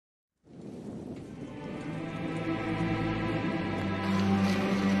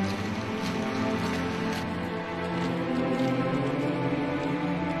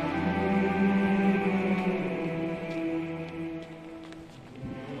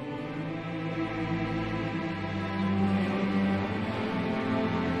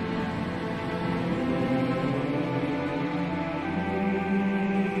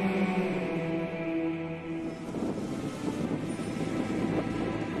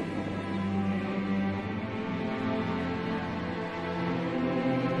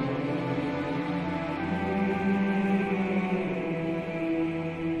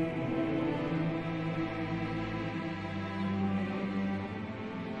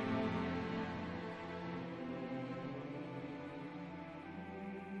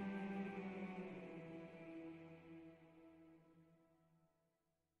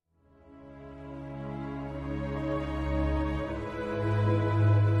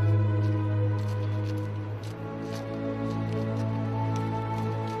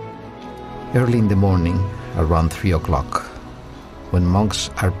Early in the morning, around 3 o'clock, when monks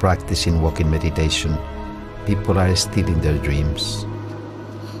are practicing walking meditation, people are still in their dreams.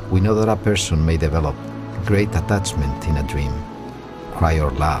 We know that a person may develop great attachment in a dream, cry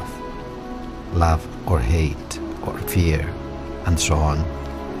or laugh, love or hate or fear, and so on,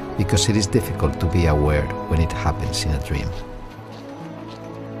 because it is difficult to be aware when it happens in a dream.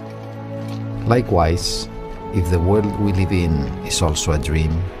 Likewise, if the world we live in is also a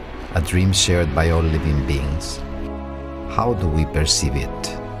dream shared by all living beings, how do we perceive it,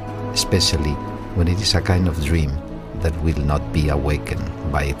 especially when it is a kind of dream that will not be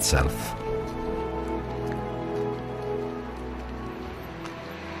awakened by itself?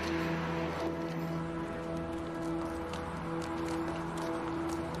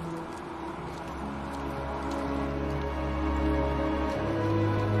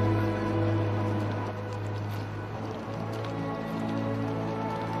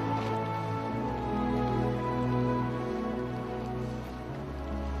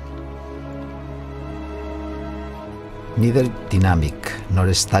 Neither dynamic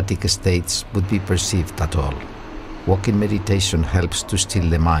nor static states would be perceived at all. Walking meditation helps to still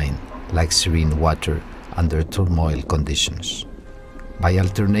the mind, like serene water under turmoil conditions. By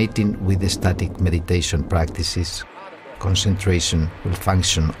alternating with the static meditation practices, concentration will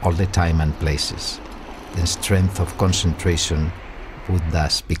function all the time and places. The strength of concentration would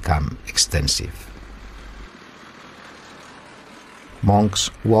thus become extensive. Monks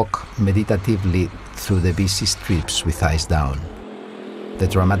walk meditatively through the busy streets with eyes down. The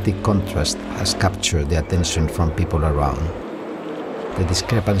dramatic contrast has captured the attention from people around. The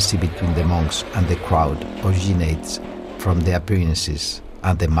discrepancy between the monks and the crowd originates from the appearances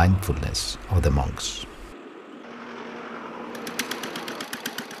and the mindfulness of the monks.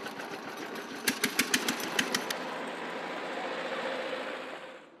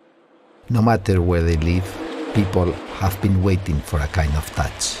 No matter where they live, people have been waiting for a kind of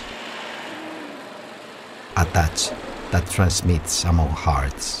touch. A touch that transmits among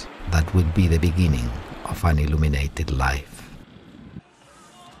hearts that will be the beginning of an illuminated life.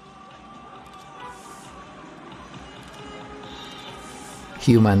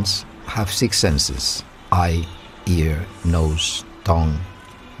 Humans have 6 senses: eye, ear, nose, tongue,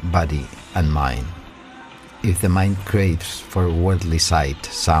 body, and mind. If the mind craves for worldly sight,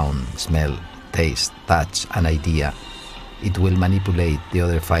 sound, smell, taste, touch, and idea, it will manipulate the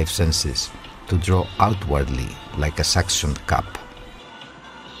other 5 senses to draw outwardly like a suction cup.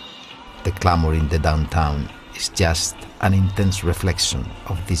 The clamor in the downtown is just an intense reflection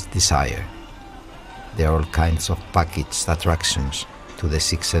of this desire. There are all kinds of packaged attractions to the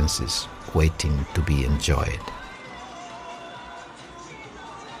 6 senses waiting to be enjoyed.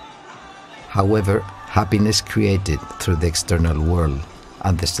 However, happiness created through the external world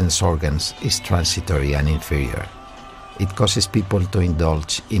and the sense organs is transitory and inferior. It causes people to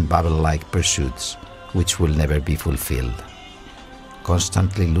indulge in bubble-like pursuits which will never be fulfilled,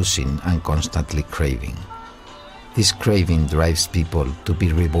 constantly losing and constantly craving. This craving drives people to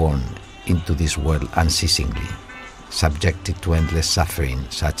be reborn into this world unceasingly, subjected to endless suffering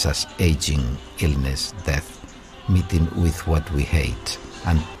such as aging, illness, death, meeting with what we hate,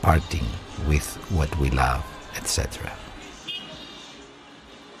 and parting with what we love, etc.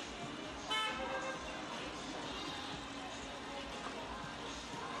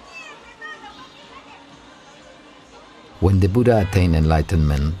 When the Buddha attained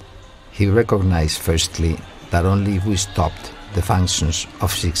enlightenment, he recognized firstly that only if we stopped the functions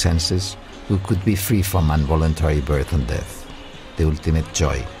of 6 senses, we could be free from involuntary birth and death. The ultimate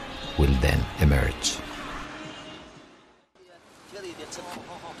joy will then emerge.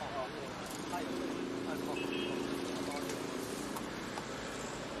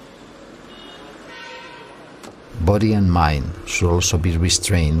 Body and mind should also be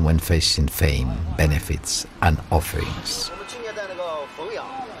restrained when facing fame, benefits, and offerings.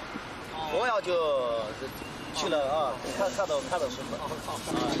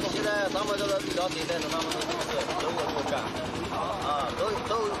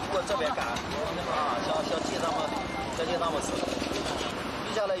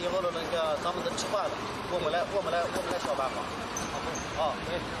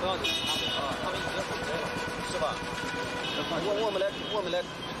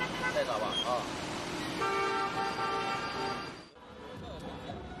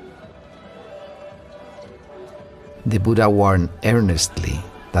 The Buddha warned earnestly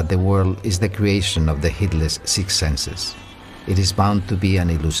that the world is the creation of the heedless 6 senses. It is bound to be an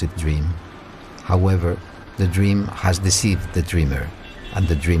illusive dream. However, the dream has deceived the dreamer, and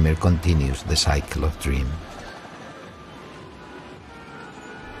the dreamer continues the cycle of dream.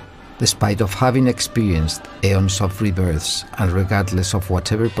 Despite of having experienced aeons of rebirths and regardless of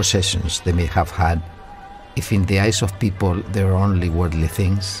whatever possessions they may have had, if in the eyes of people they are only worldly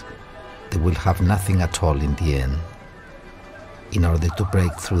things, they will have nothing at all in the end. In order to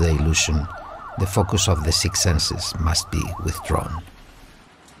break through the illusion, the focus of the six senses must be withdrawn.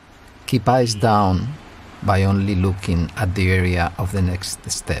 Keep eyes down by only looking at the area of the next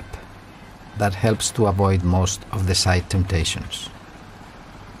step. That helps to avoid most of the side temptations.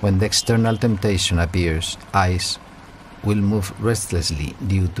 When the external temptation appears, eyes will move restlessly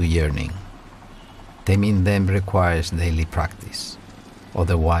due to yearning. Taming them requires daily practice.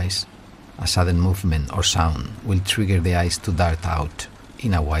 Otherwise, a sudden movement or sound will trigger the eyes to dart out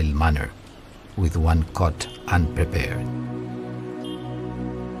in a wild manner, with one caught unprepared.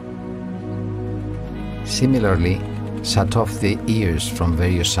 Similarly, shut off the ears from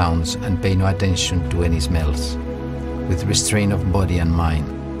various sounds and pay no attention to any smells. With restraint of body and mind,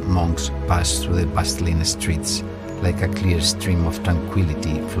 monks pass through the bustling streets like a clear stream of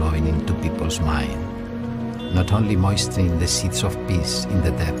tranquility flowing into people's mind, not only moistening the seeds of peace in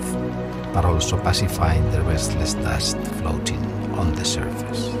the depth, but also pacifying the restless dust floating on the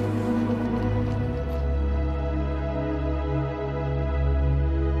surface.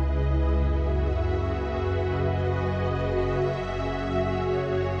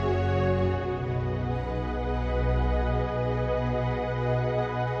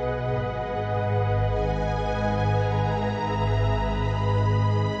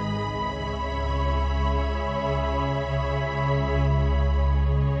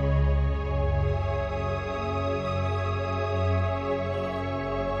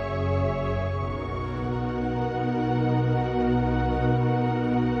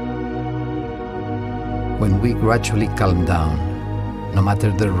 When we gradually calm down, no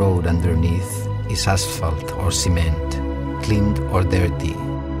matter the road underneath is asphalt or cement, clean or dirty,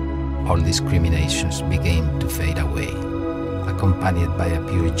 all discriminations begin to fade away, accompanied by a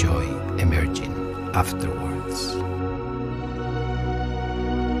pure joy emerging afterwards.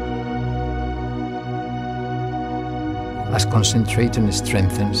 As concentration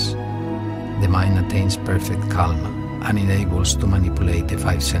strengthens, the mind attains perfect calm and enables to manipulate the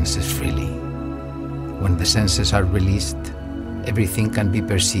five senses freely. When the senses are released, everything can be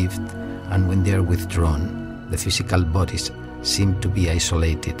perceived, and when they are withdrawn, the physical bodies seem to be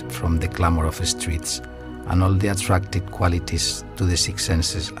isolated from the clamor of streets, and all the attractive qualities to the six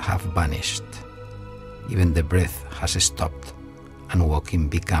senses have vanished. Even the breath has stopped, and walking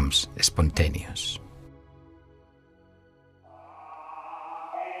becomes spontaneous.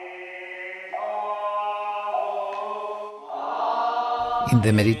 In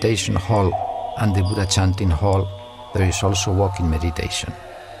the meditation hall and the Buddha chanting hall, there is also walking meditation,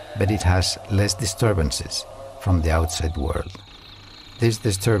 but it has less disturbances from the outside world. These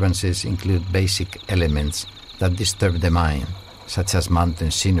disturbances include basic elements that disturb the mind, such as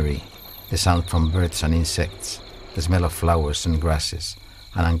mountain scenery, the sound from birds and insects, the smell of flowers and grasses,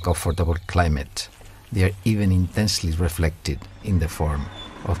 an uncomfortable climate. They are even intensely reflected in the form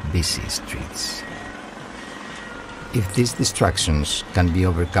of busy streets. If these distractions can be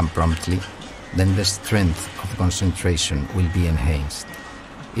overcome promptly, then the strength of concentration will be enhanced.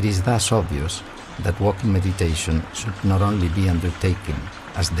 It is thus obvious that walking meditation should not only be undertaken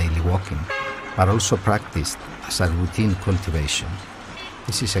as daily walking, but also practiced as a routine cultivation.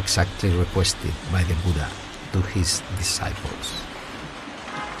 This is exactly requested by the Buddha to his disciples.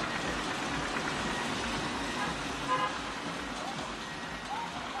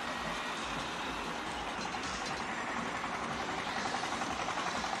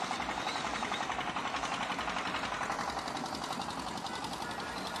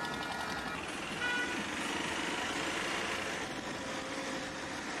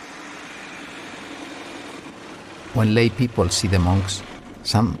 When lay people see the monks,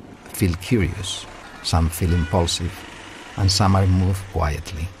 some feel curious, some feel impulsive, and some are moved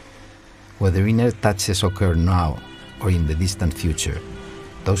quietly. Whether inner touches occur now or in the distant future,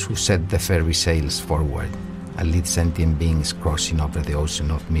 those who set the fairy sails forward and lead sentient beings crossing over the ocean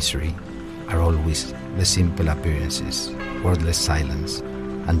of misery are always the simple appearances, wordless silence,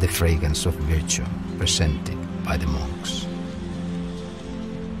 and the fragrance of virtue presented by the monks.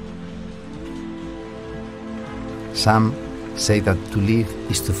 Some say that to live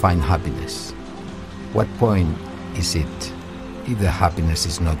is to find happiness. What point is it if the happiness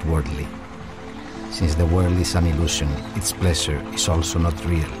is not worldly? Since the world is an illusion, its pleasure is also not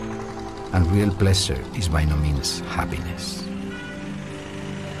real, and real pleasure is by no means happiness.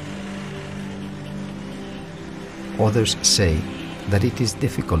 Others say that it is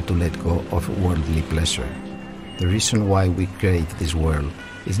difficult to let go of worldly pleasure. The reason why we create this world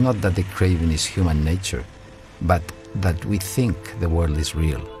is not that the craving is human nature, but that we think the world is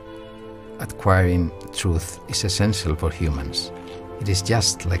real. Acquiring truth is essential for humans. It is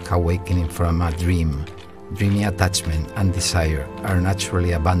just like awakening from a dream. Dreamy attachment and desire are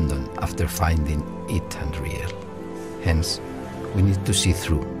naturally abandoned after finding it unreal. Hence, we need to see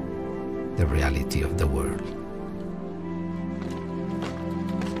through the reality of the world.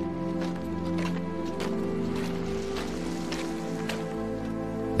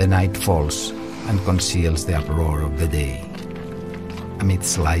 The night falls and conceals the uproar of the day.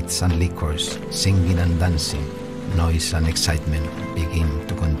 Amidst lights and liquors, singing and dancing, noise and excitement begin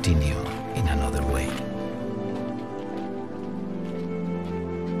to continue in another way.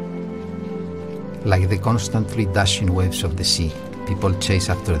 Like the constantly dashing waves of the sea, people chase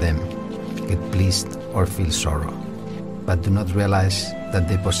after them, get pleased or feel sorrow, but do not realize that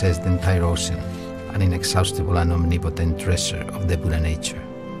they possess the entire ocean, an inexhaustible and omnipotent treasure of the Buddha nature.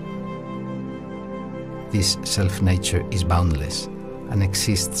 This self-nature is boundless and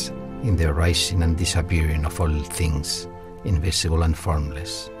exists in the arising and disappearing of all things, invisible and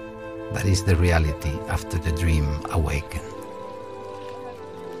formless. That is the reality after the dream awakened.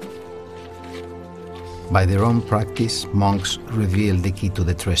 By their own practice, monks reveal the key to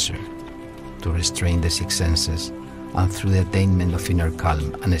the treasure, to restrain the six senses, and through the attainment of inner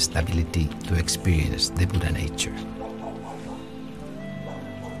calm and stability to experience the Buddha nature.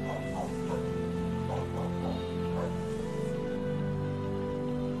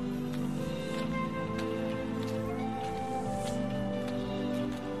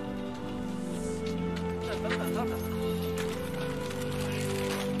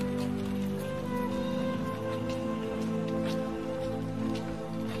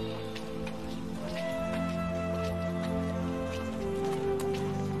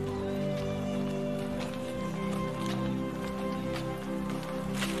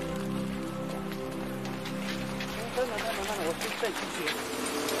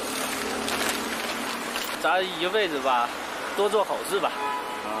咱一辈子吧，多做好事吧，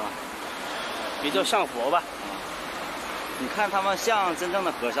也叫向佛吧。你看他们像真正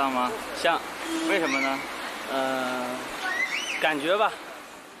的和尚吗？像，为什么呢？感觉吧。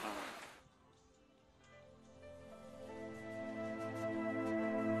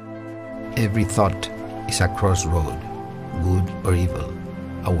Every thought is a crossroad, good or evil,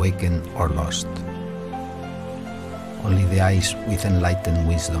 awakened or lost. Only the eyes with enlightened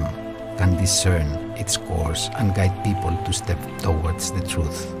wisdom can discern its course and guide people to step towards the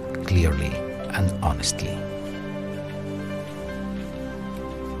truth clearly and honestly.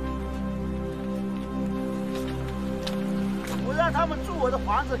 我让他们住我的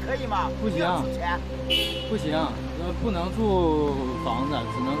房子可以吗？不行，不行，不能住房子，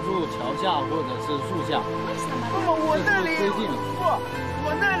只能住桥下或者是树下。为什么？我那里不，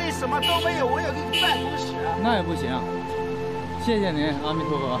我那里什么都没有，我有一个办公室。那也不行。谢谢您，阿弥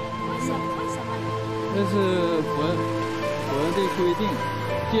陀佛。为什么？这是佛的规定，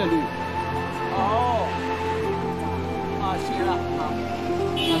戒律。哦，啊，行了啊，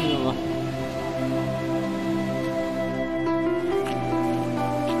阿弥陀佛。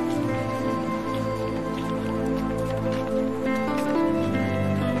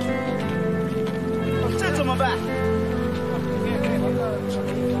这怎么办？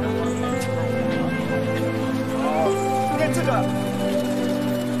哦，那这个。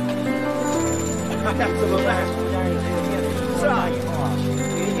 怎么办？是啊，以后啊，不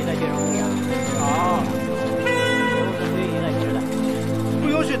允许再接受供养。哦，不允许再吃的，不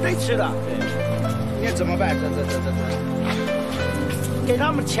允许再吃的。对，那怎么办？这，给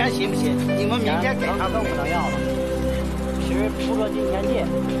他们钱行不行？你们明天给他们不能要了。是不说金钱戒，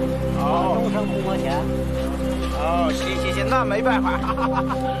终身不摸钱。哦，行，那没办法。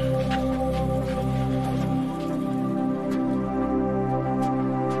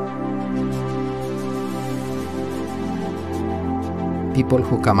People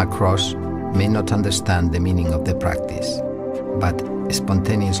who come across may not understand the meaning of the practice, but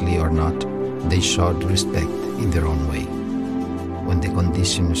spontaneously or not, they show respect in their own way. When the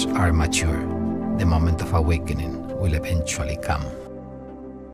conditions are mature, the moment of awakening will eventually come.